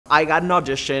I got an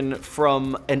audition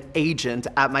from an agent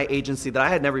at my agency that I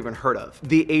had never even heard of.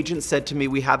 The agent said to me,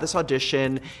 we have this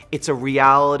audition, it's a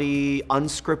reality,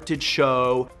 unscripted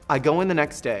show. I go in the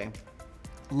next day,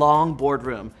 long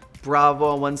boardroom, Bravo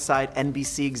on one side,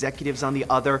 NBC executives on the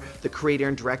other, the creator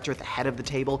and director at the head of the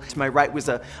table. To my right was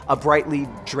a brightly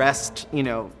dressed,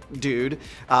 dude,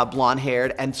 blonde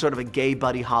haired, and sort of a gay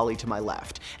Buddy Holly to my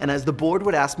left. And as the board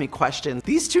would ask me questions,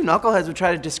 these two knuckleheads would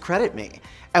try to discredit me.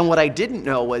 And what I didn't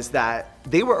know was that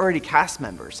they were already cast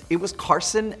members. It was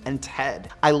Carson and Ted.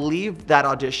 I leave that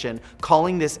audition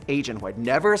calling this agent who I'd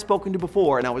never spoken to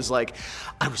before, and I was like,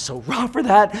 I was so raw for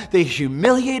that. They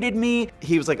humiliated me.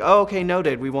 He was like, oh, okay,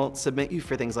 noted. We won't submit you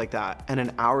for things like that. And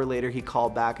an hour later, he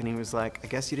called back and he was like, I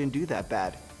guess you didn't do that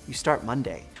bad. You start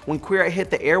Monday. When Queer Eye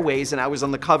hit the airways and I was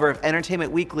on the cover of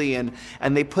Entertainment Weekly and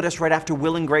they put us right after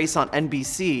Will and Grace on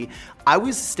NBC, I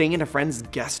was staying in a friend's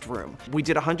guest room. We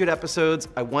did 100 episodes.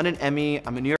 I won an Emmy. I'm a New York